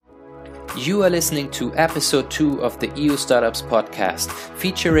You are listening to episode 2 of the EU Startups podcast,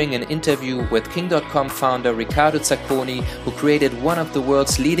 featuring an interview with King.com founder Riccardo Zacconi, who created one of the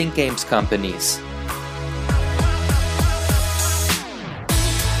world's leading games companies.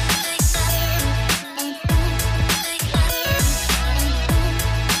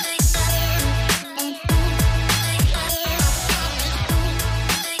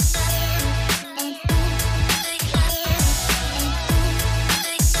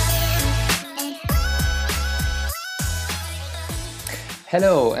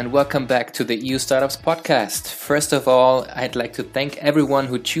 Hello and welcome back to the EU Startups podcast. First of all, I'd like to thank everyone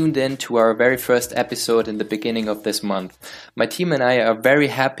who tuned in to our very first episode in the beginning of this month. My team and I are very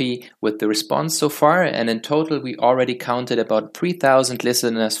happy with the response so far, and in total we already counted about 3,000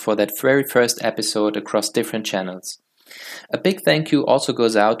 listeners for that very first episode across different channels. A big thank you also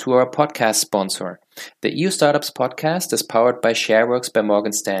goes out to our podcast sponsor. The EU Startups podcast is powered by Shareworks by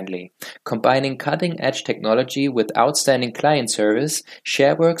Morgan Stanley. Combining cutting-edge technology with outstanding client service,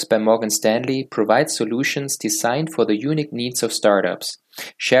 Shareworks by Morgan Stanley provides solutions designed for the unique needs of startups.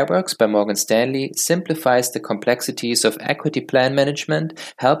 Shareworks by Morgan Stanley simplifies the complexities of equity plan management,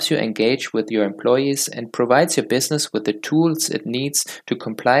 helps you engage with your employees, and provides your business with the tools it needs to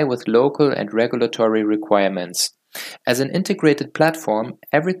comply with local and regulatory requirements. As an integrated platform,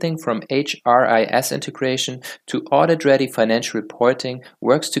 everything from HRIS integration to audit-ready financial reporting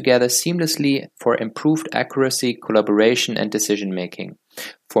works together seamlessly for improved accuracy, collaboration, and decision-making.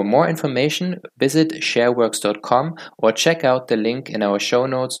 For more information, visit shareworks.com or check out the link in our show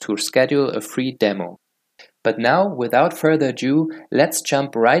notes to schedule a free demo. But now, without further ado, let's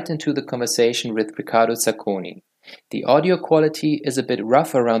jump right into the conversation with Riccardo Zacconi. The audio quality is a bit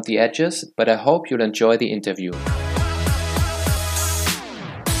rough around the edges, but I hope you'll enjoy the interview.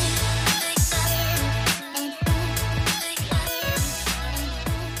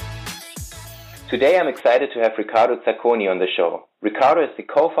 Today I'm excited to have Riccardo Zacconi on the show. Riccardo is the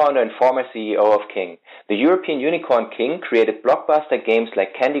co-founder and former CEO of King. The European unicorn King created blockbuster games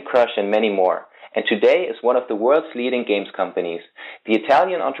like Candy Crush and many more, and today is one of the world's leading games companies. The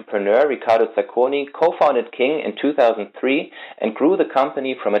Italian entrepreneur Riccardo Zacconi co-founded King in 2003 and grew the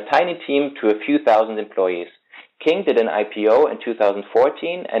company from a tiny team to a few thousand employees. King did an IPO in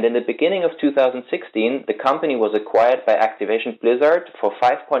 2014, and in the beginning of 2016, the company was acquired by Activision Blizzard for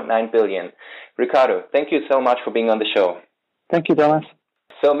 $5.9 billion. Riccardo, thank you so much for being on the show. Thank you, Thomas.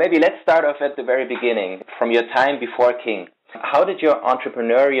 So maybe let's start off at the very beginning, from your time before King. How did your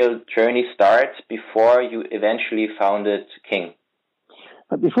entrepreneurial journey start before you eventually founded King?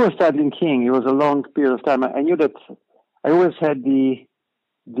 Before starting King, it was a long period of time. I knew that I always had the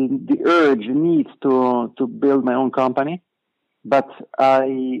urge, the need to build my own company. But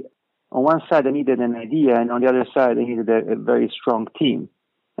on one side, I needed an idea, and on the other side, I needed a very strong team.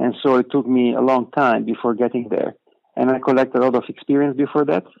 And so it took me a long time before getting there. And I collected a lot of experience before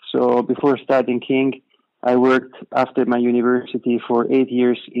that. So before starting King, I worked after my university for 8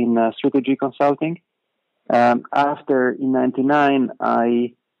 years in strategy consulting. After, in 1999,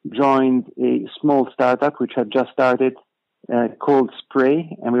 I joined a small startup which had just started called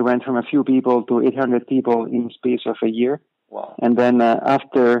Spray, and we went from a few people to 800 people in the space of a year. Wow. And then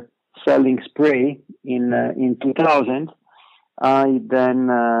after selling Spray in 2000, I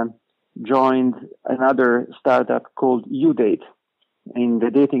then joined another startup called UDate in the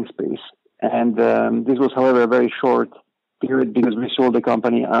dating space. And this was, however, a very short period because we sold the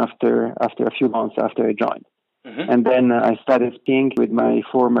company after a few months after I joined. Mm-hmm. And then I started King with my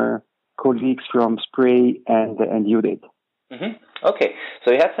former colleagues from Spray and UDate. Mm-hmm. Okay,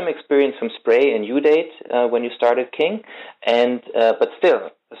 so you had some experience from Spray and UDate when you started King, and but still,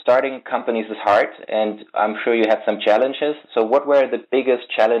 starting companies is hard, and I'm sure you had some challenges. So what were the biggest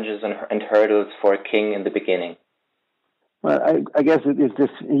challenges and hurdles for King in the beginning? Well, I guess it's this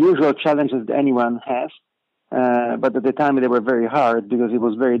usual challenges that anyone has, but at the time they were very hard because it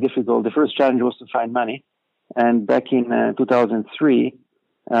was very difficult. The first challenge was to find money, and back in 2003,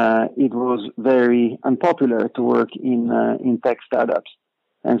 it was very unpopular to work in tech startups,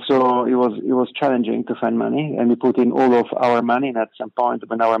 and so it was challenging to find money. And we put in all of our money, and at some point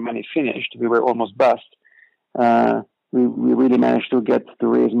when our money finished, we were almost bust. We really managed to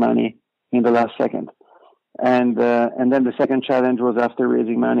raise money in the last second. And then the second challenge was after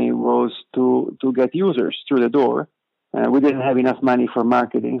raising money was to get users through the door. We didn't have enough money for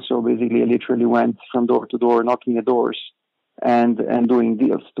marketing, so basically I literally went from door to door, knocking the doors and doing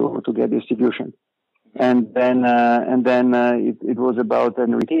deals to get distribution. And then it was about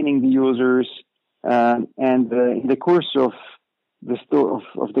retaining the users. And in the course of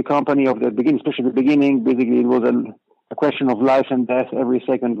the company, of the beginning, especially the beginning, basically it was a question of life and death every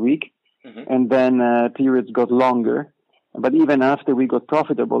second week. and then periods got longer. But even after we got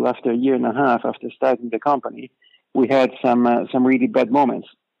profitable, after a year and a half after starting the company, we had some really bad moments.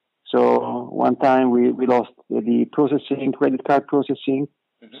 So one time we lost the credit card processing.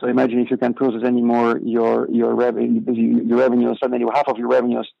 So imagine if you can process anymore your revenue, suddenly half of your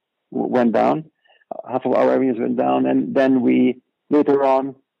revenues went down. Half of our revenues went down, and then we later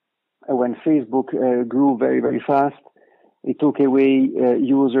on, when Facebook grew very, very fast, it took away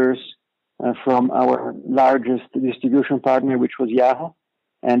users from our largest distribution partner, which was Yahoo,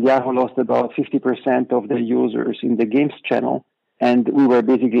 and Yahoo lost about 50% of their users in the games channel, and we were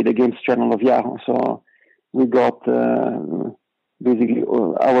basically the games channel of Yahoo. So we got basically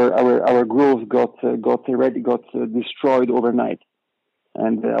our growth got destroyed overnight.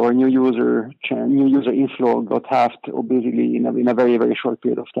 And our new user inflow got halved, or basically in a very, very short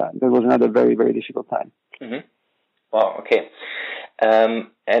period of time. That was another very, very difficult time. Mm-hmm. Wow. Okay.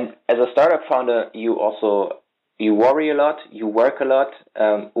 And as a startup founder, you worry a lot, you work a lot.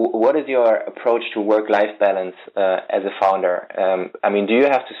 What is your approach to work-life balance as a founder? I mean, do you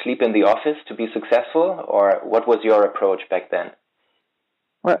have to sleep in the office to be successful, or what was your approach back then?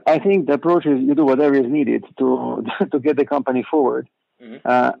 Well, I think the approach is you do whatever is needed to get the company forward.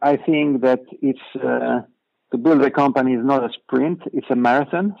 I think that it's to build a company is not a sprint; it's a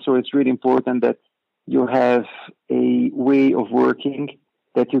marathon. So it's really important that you have a way of working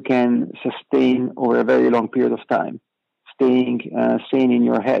that you can sustain over a very long period of time, staying sane in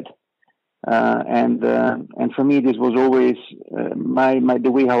your head. And for me, this was always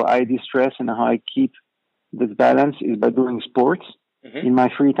the way how I distress and how I keep this balance is by doing sports in my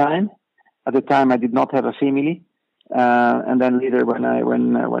free time. At the time, I did not have a family. And then later, when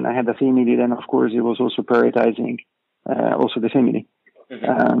I had a family, then of course it was also prioritizing also the family.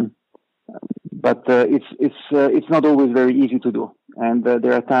 But it's not always very easy to do, and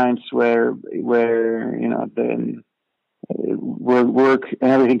there are times where the work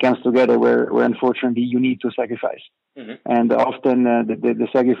and everything comes together where unfortunately you need to sacrifice, and often the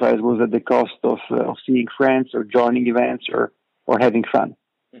sacrifice was at the cost of seeing friends or joining events or having fun.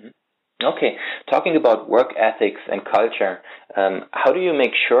 Okay, talking about work ethics and culture, how do you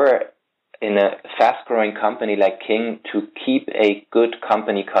make sure in a fast-growing company like King to keep a good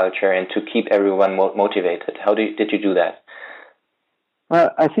company culture and to keep everyone motivated? How did you do that? Well,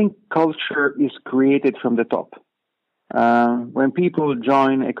 I think culture is created from the top. When people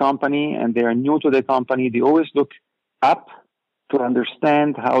join a company and they are new to the company, they always look up to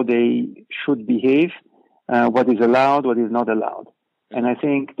understand how they should behave, what is allowed, what is not allowed. And I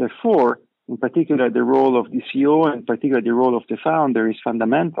think, therefore, in particular, the role of the CEO and in particular the role of the founder is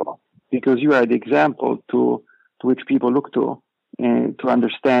fundamental, because you are the example to which people look to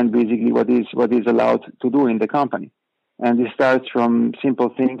understand basically what is allowed to do in the company. And this starts from simple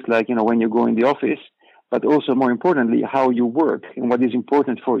things like, when you go in the office, but also more importantly, how you work and what is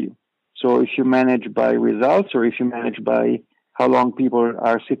important for you. So if you manage by results or if you manage by how long people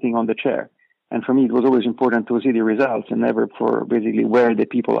are sitting on the chair. And for me, it was always important to see the results and never for basically where the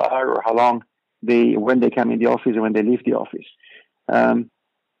people are or how long when they come in the office or when they leave the office. And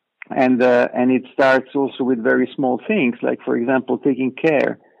it starts also with very small things, like, for example, taking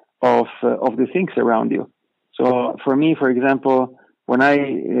care of the things around you. So for me, for example, when I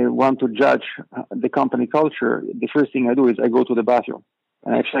want to judge the company culture, the first thing I do is I go to the bathroom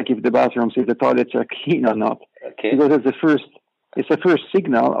and I check if the toilets are clean or not. Okay. Because it's the first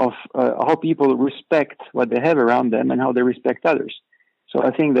signal of how people respect what they have around them and how they respect others. So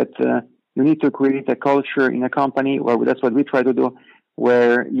I think that you need to create a culture in a company, or that's what we try to do,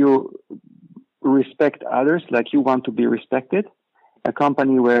 where you respect others like you want to be respected. A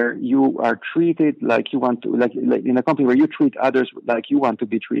company where you are treated like you want to, like in a company where you treat others like you want to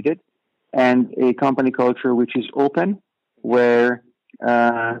be treated, and a company culture which is open, where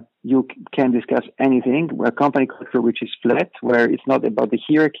you can discuss anything. A company culture which is flat, where it's not about the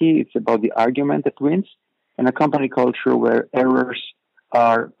hierarchy, it's about the argument that wins, and a company culture where errors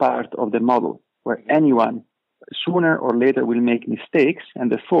are part of the model, where anyone sooner or later will make mistakes,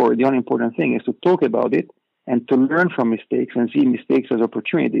 and therefore the only important thing is to talk about it and to learn from mistakes and see mistakes as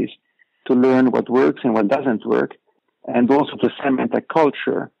opportunities to learn what works and what doesn't work, and also to cement a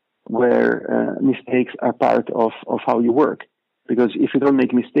culture where mistakes are part of how you work. Because if you don't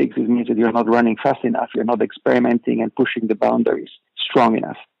make mistakes, it means that you're not running fast enough, you're not experimenting and pushing the boundaries strong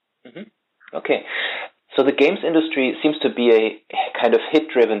enough. Okay. So the games industry seems to be a kind of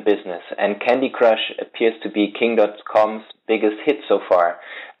hit-driven business, and Candy Crush appears to be King.com's biggest hit so far.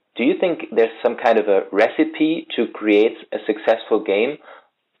 Do you think there's some kind of a recipe to create a successful game?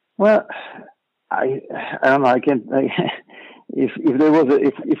 Well, I don't know.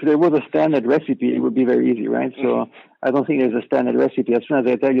 if there was a standard recipe, it would be very easy, right? So I don't think there's a standard recipe. As soon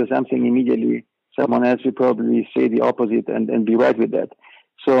as I tell you something, immediately someone else will probably say the opposite and be right with that.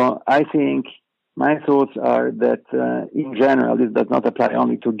 So I think my thoughts are that in general, this does not apply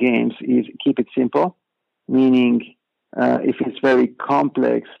only to games, is keep it simple, meaning if it's very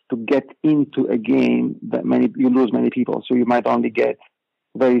complex to get into a game, you lose many people. So you might only get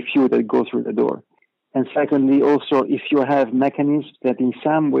very few that go through the door. And secondly, also, if you have mechanisms that in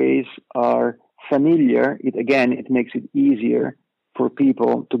some ways are familiar, it makes it easier for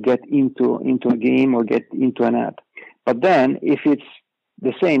people to get into a game or get into an app. But then, if it's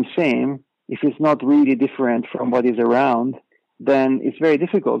the same, if it's not really different from what is around, then it's very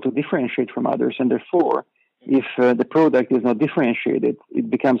difficult to differentiate from others. And therefore, if the product is not differentiated, it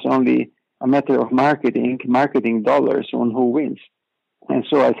becomes only a matter of marketing dollars on who wins. And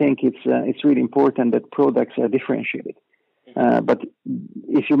so I think it's really important that products are differentiated. But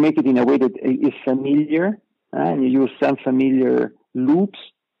if you make it in a way that is familiar, and you use some familiar loops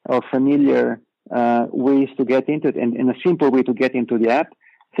or familiar ways to get into it, and in a simple way to get into the app,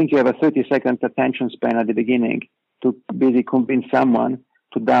 I think you have a 30-second attention span at the beginning to basically convince someone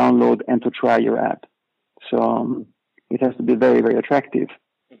to download and to try your app. So it has to be very, very attractive.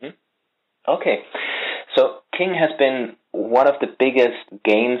 Mm-hmm. Okay. So King has been one of the biggest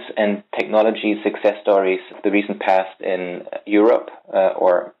games and technology success stories of the recent past in Europe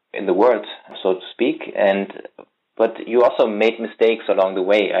or in the world, so to speak. But you also made mistakes along the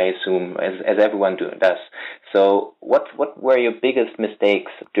way, I assume, as everyone does. So what were your biggest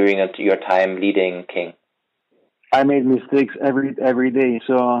mistakes during your time leading King? I made mistakes every day.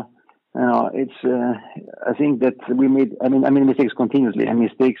 So it's I think that I made mistakes continuously. And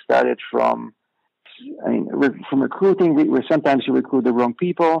mistakes started from recruiting, where sometimes you recruit the wrong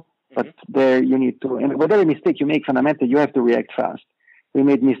people, but there you need to, and whatever mistake you make, fundamentally, you have to react fast. We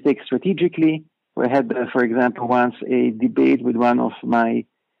made mistakes strategically. We had, for example, once a debate with one of my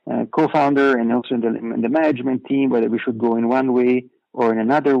co-founder and also in the management team, whether we should go in one way or in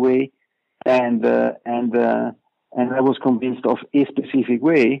another way. And I was convinced of a specific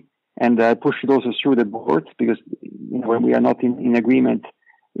way, and I pushed it also through the board, because when we are not in agreement,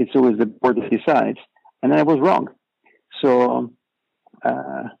 it's always the board that decides. And I was wrong. So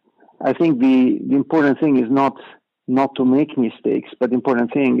I think the important thing is not to make mistakes, but the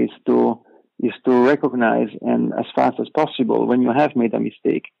important thing is to recognize, and as fast as possible, when you have made a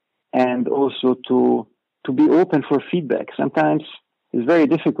mistake, and also to be open for feedback. Sometimes it's very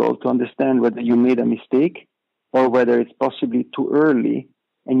difficult to understand whether you made a mistake or whether it's possibly too early,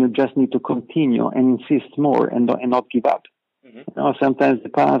 and you just need to continue and insist more and not give up. Mm-hmm. Sometimes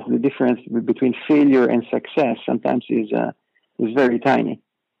the difference between failure and success sometimes is very tiny,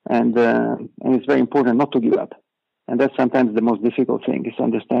 and it's very important not to give up. And that's sometimes the most difficult thing, is to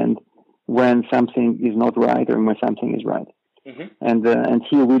understand when something is not right or when something is right. Mm-hmm. And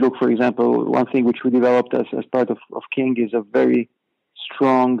here we look, for example, one thing which we developed as part of King is a very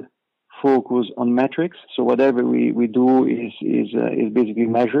strong focus on metrics. So whatever we do is basically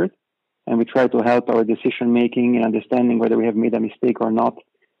measured, and we try to help our decision making and understanding whether we have made a mistake or not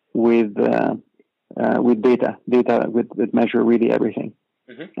with data that measure really everything.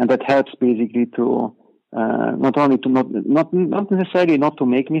 Mm-hmm. And that helps basically to not only to not necessarily not to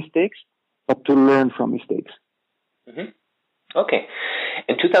make mistakes, but to learn from mistakes. Mm-hmm. Okay.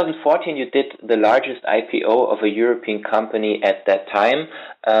 In 2014, you did the largest IPO of a European company at that time.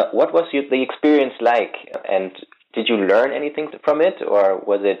 What was the experience like? And did you learn anything from it, or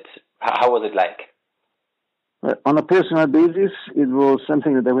how was it like? On a personal basis, it was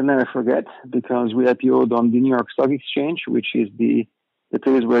something that I will never forget, because we IPO'd on the New York Stock Exchange, which is the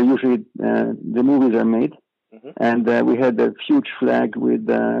place where usually the movies are made. Mm-hmm. And we had a huge flag with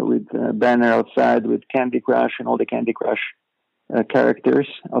a banner outside with Candy Crush and all the Candy Crush characters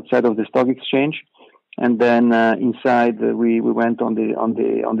outside of the stock exchange. And then inside we went on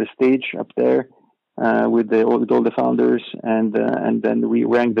the stage up there with all the founders, and then we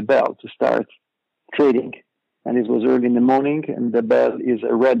rang the bell to start trading. And it was early in the morning, and the bell is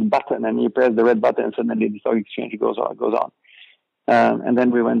a red button, and you press the red button, and suddenly the stock exchange goes on. And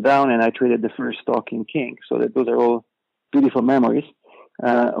then we went down, and I traded the first stock in King. So those are all beautiful memories.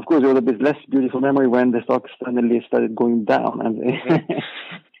 Of course, there was a bit less beautiful memory when the stock suddenly started going down,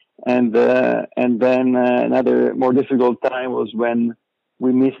 and then another more difficult time was when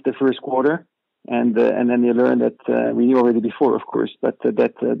we missed the first quarter, and then you learn that we knew already before, of course, but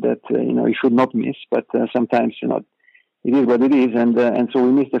that you should not miss, but sometimes it is what it is, and so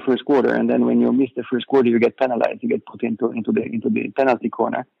we missed the first quarter, and then when you miss the first quarter, you get penalized, you get put into the penalty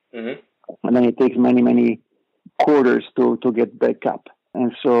corner, mm-hmm. And then it takes many quarters to get back up.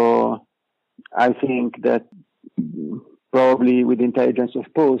 And so I think that probably with the intelligence of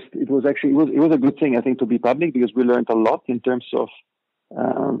Post, it was a good thing, I think, to be public, because we learned a lot in terms of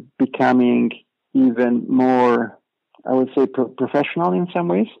becoming even more, I would say, professional in some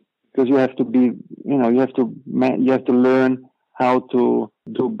ways, because you have to be, you have to learn how to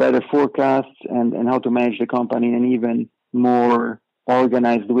do better forecasts and how to manage the company in an even more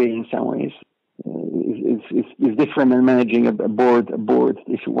organized way in some ways. It's different than managing a board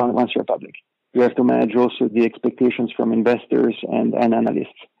if once you're public. You have to manage also the expectations from investors and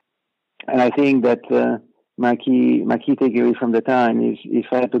analysts. And I think that my key takeaway from the time is, if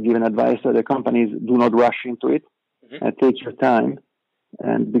I had to give an advice to the companies, do not rush into it. Take your time,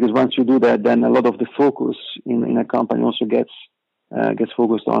 and because once you do that, then a lot of the focus in a company also gets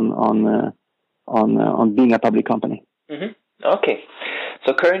focused on being a public company. Mm-hmm. Okay.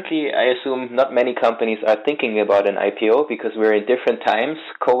 So currently, I assume not many companies are thinking about an IPO because we're in different times.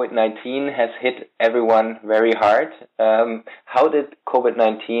 COVID-19 has hit everyone very hard. How did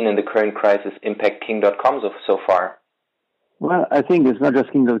COVID-19 and the current crisis impact King.com so far? Well, I think it's not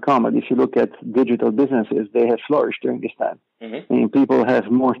just King.com, but if you look at digital businesses, they have flourished during this time. Mm-hmm. I mean, people have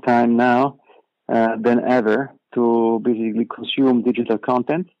more time now than ever to basically consume digital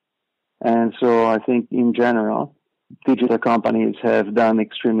content. And so I think in general, digital companies have done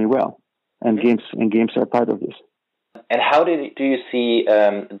extremely well, and games are part of this. And how do you see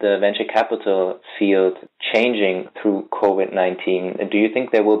the venture capital field changing through COVID-19? Do you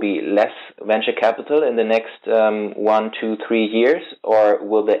think there will be less venture capital in the next 1, 2, 3 years, or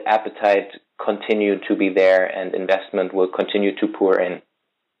will the appetite continue to be there and investment will continue to pour in?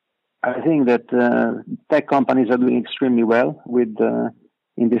 I think that tech companies are doing extremely well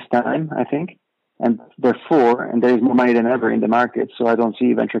in this time, I think. And therefore, and there is more money than ever in the market, so I don't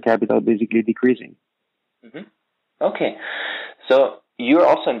see venture capital basically decreasing. Mm-hmm. Okay. So you're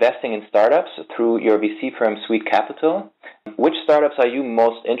also investing in startups through your VC firm, Sweet Capital. Which startups are you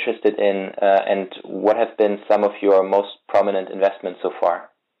most interested in, and what have been some of your most prominent investments so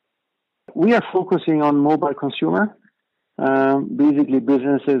far? We are focusing on mobile consumer, basically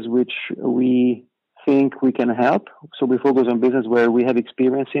businesses which we think we can help. So we focus on business where we have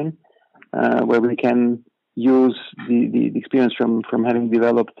experience in, where we can use the experience from having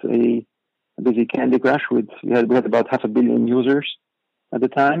developed a busy Candy Crush. We had about 500 million users at the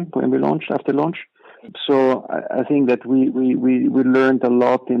time when we launched, after launch. So I think that we learned a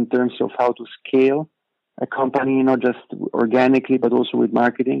lot in terms of how to scale a company, not just organically, but also with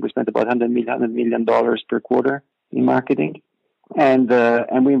marketing. We spent about $100 million per quarter in marketing. And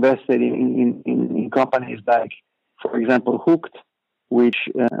we invested in companies like, for example, Hooked, which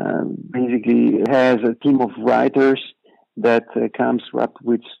basically has a team of writers that comes up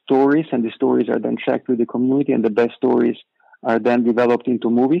with stories, and the stories are then checked with the community, and the best stories are then developed into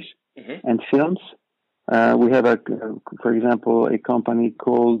movies and films. We have, for example, a company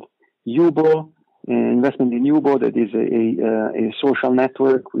called Yubo, investment in Yubo, that is a social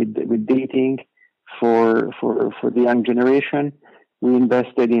network with dating for the young generation. We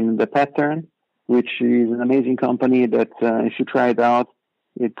invested in The Pattern, which is an amazing company that if you try it out,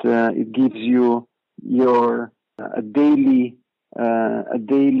 it gives you a daily.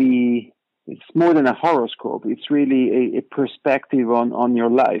 It's more than a horoscope. It's really a perspective on your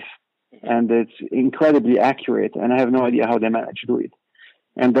life, and it's incredibly accurate. And I have no idea how they manage to do it.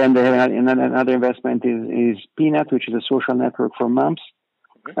 And then they have another investment is Peanut, which is a social network for moms.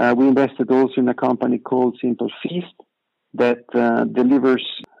 We invested also in a company called Simple Feast that delivers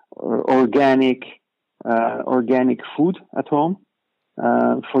organic food at home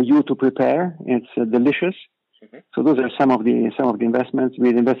for you to prepare. It's delicious. So those are some of the investments. We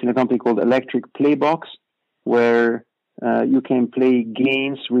invested in a company called Electric Playbox, where you can play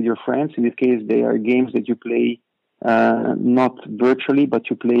games with your friends. In this case, they are games that you play not virtually, but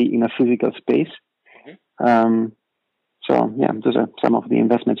you play in a physical space. So yeah, those are some of the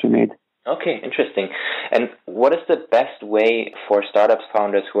investments we made. Okay, interesting. And what is the best way for startups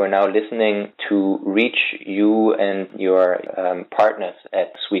founders who are now listening to reach you and your partners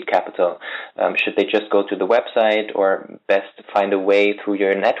at Sweet Capital? Should they just go to the website, or best find a way through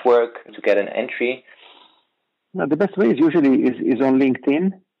your network to get an entry? No, the best way is usually is on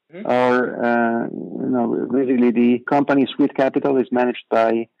LinkedIn, or basically the company Sweet Capital is managed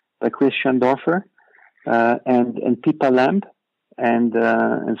by Christian Dorfer and Pippa Lamb. And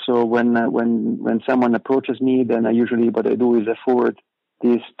so when someone approaches me, then what I do is I forward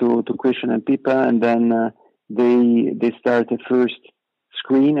this to Christian and Pippa, and then they start a first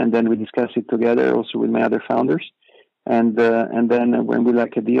screen, and then we discuss it together also with my other founders, and then when we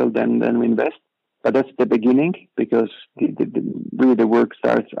like a deal, then we invest. But that's the beginning, because really the work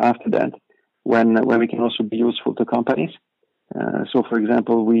starts after that, when we can also be useful to companies. So, for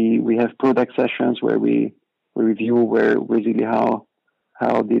example, we have product sessions where we review basically how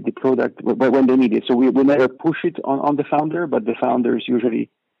the product, but when they need it. So we never push it on the founder, but the founders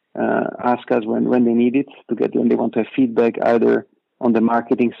usually ask us when they need it when they want to have feedback, either on the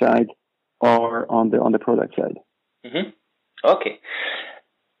marketing side or on the product side. Mm-hmm. Okay.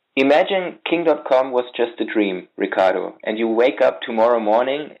 Imagine King.com was just a dream, Ricardo, and you wake up tomorrow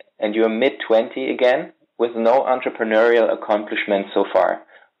morning and you're mid-20 again with no entrepreneurial accomplishment so far.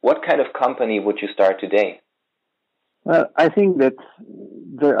 What kind of company would you start today? Well, I think that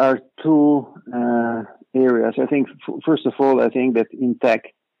there are two areas. I think, first of all, I think that in tech,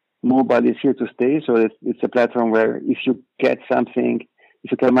 mobile is here to stay. So it's a platform where if you get something,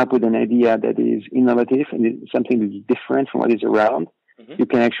 if you come up with an idea that is innovative and it's something that is different from what is around, mm-hmm. you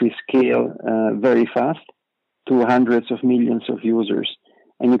can actually scale very fast to hundreds of millions of users.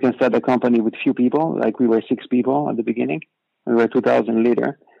 And you can start a company with few people, like we were 6 people at the beginning, and we were 2,000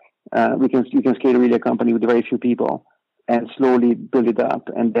 later. You can scale really a company with very few people and slowly build it up,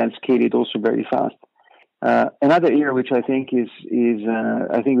 and then scale it also very fast. Another area which I think is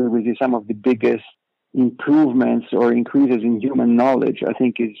I think we see some of the biggest improvements or increases in human knowledge, I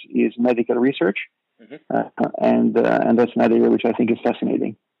think is medical research. Mm-hmm. And that's another area which I think is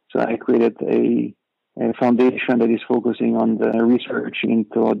fascinating. So I created a foundation that is focusing on the research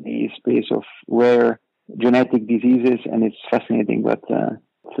into the space of rare genetic diseases, and it's fascinating what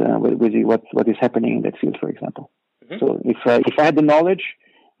is happening in that field, for example. Mm-hmm. So if I had the knowledge,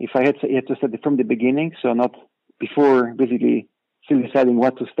 if I had to study from the beginning, so not before basically still deciding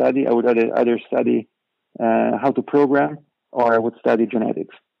what to study, I would either study how to program, or I would study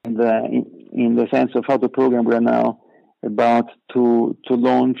genetics. And in the sense of how to program, we are now about to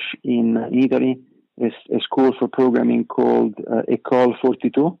launch in Italy a school for programming called École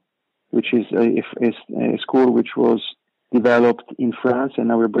 42, which is a school which was developed in France, and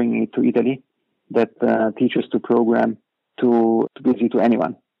now we're bringing it to Italy, that teaches to program to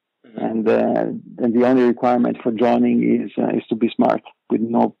anyone. Mm-hmm. And the only requirement for joining is to be smart with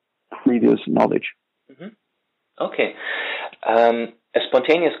no previous knowledge. Mm-hmm. Okay. A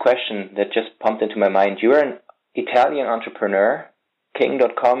spontaneous question that just popped into my mind. You're an Italian entrepreneur.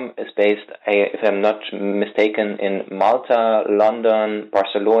 King.com is based, if I'm not mistaken, in Malta, London,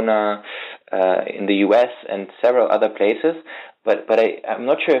 Barcelona, in the US, and several other places. But I'm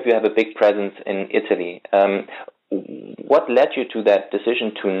not sure if you have a big presence in Italy. What led you to that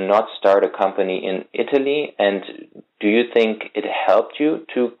decision to not start a company in Italy? And do you think it helped you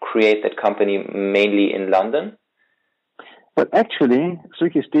to create that company mainly in London? But actually,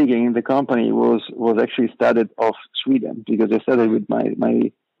 strictly speaking, the company was actually started off Sweden, because I started with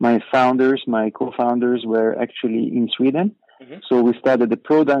my founders, my co-founders were actually in Sweden. Mm-hmm. So we started, the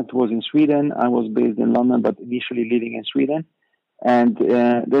product was in Sweden. I was based in London, but initially living in Sweden. And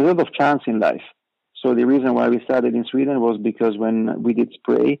there's a lot of chance in life. So the reason why we started in Sweden was because when we did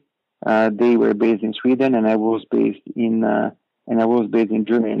Spray, they were based in Sweden, and I was based in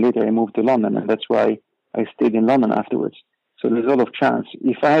Germany. And later I moved to London, and that's why I stayed in London afterwards. So there's a lot of chance.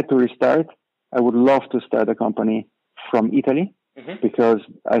 If I had to restart, I would love to start a company from Italy, mm-hmm. because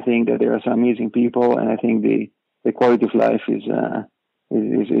I think that there are some amazing people, and I think the quality of life is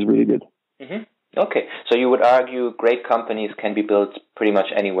really good. Mm-hmm. Okay, so you would argue great companies can be built pretty much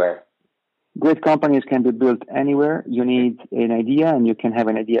anywhere. Great companies can be built anywhere. You need an idea, and you can have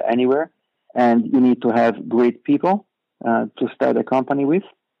an idea anywhere. And you need to have great people to start a company with.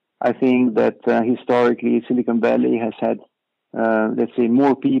 I think that historically Silicon Valley has had, let's say,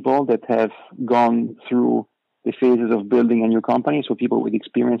 more people that have gone through the phases of building a new company, so people with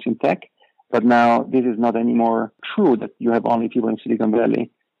experience in tech. But now this is not anymore true, that you have only people in Silicon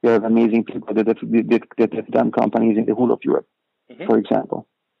Valley. You have amazing people that have done companies in the whole of Europe, mm-hmm. for example.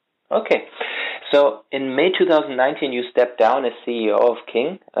 Okay. So in May 2019, you stepped down as CEO of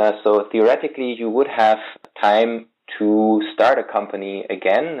King. So theoretically, you would have time to start a company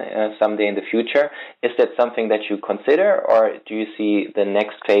again someday in the future. Is that something that you consider, or do you see the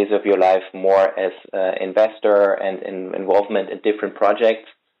next phase of your life more as investor and involvement in different projects?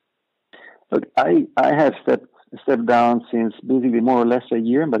 Look, I have stepped down since basically more or less a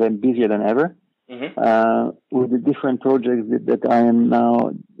year, but I'm busier than ever. Mm-hmm. With the different projects that I am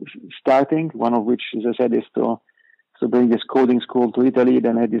now starting, one of which, as I said, is to bring this coding school to Italy.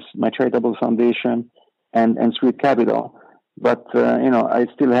 Then I had my charitable foundation and Sweet Capital. But, I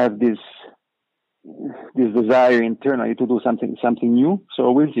still have this desire internally to do something new.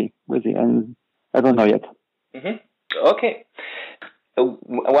 So we'll see. And I don't know yet. Mm-hmm. Okay.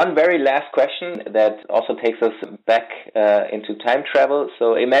 One very last question that also takes us back into time travel.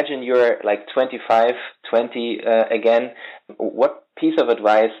 So imagine you're like 25, 20 again. What piece of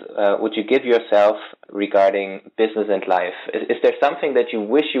advice would you give yourself regarding business and life? Is there something that you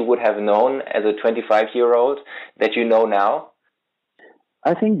wish you would have known as a 25-year-old that you know now?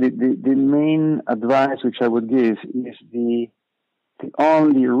 I think the main advice which I would give is the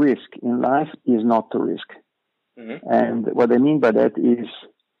only risk in life is not to risk. Mm-hmm. And what I mean by that is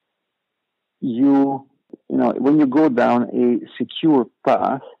when you go down a secure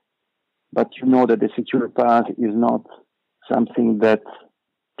path, but you know that the secure path is not something that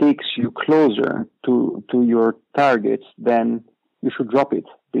takes you closer to your targets, then you should drop it,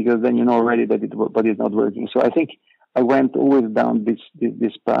 because then you know already that it's not working. So I think I went always down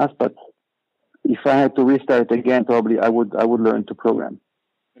this path, but if I had to restart again, probably I would learn to program,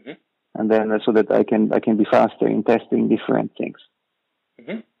 mm-hmm. and then so that I can be faster in testing different things.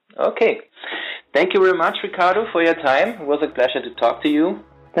 Mm-hmm. Okay, thank you very much, Riccardo, for your time. It was a pleasure to talk to you.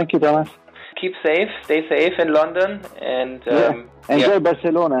 Thank you, Thomas. Keep safe, stay safe in London, and enjoy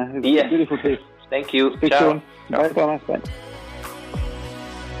Barcelona. It's a beautiful place. Thank you. Speak Ciao. soon. Bye, Thomas. Bye.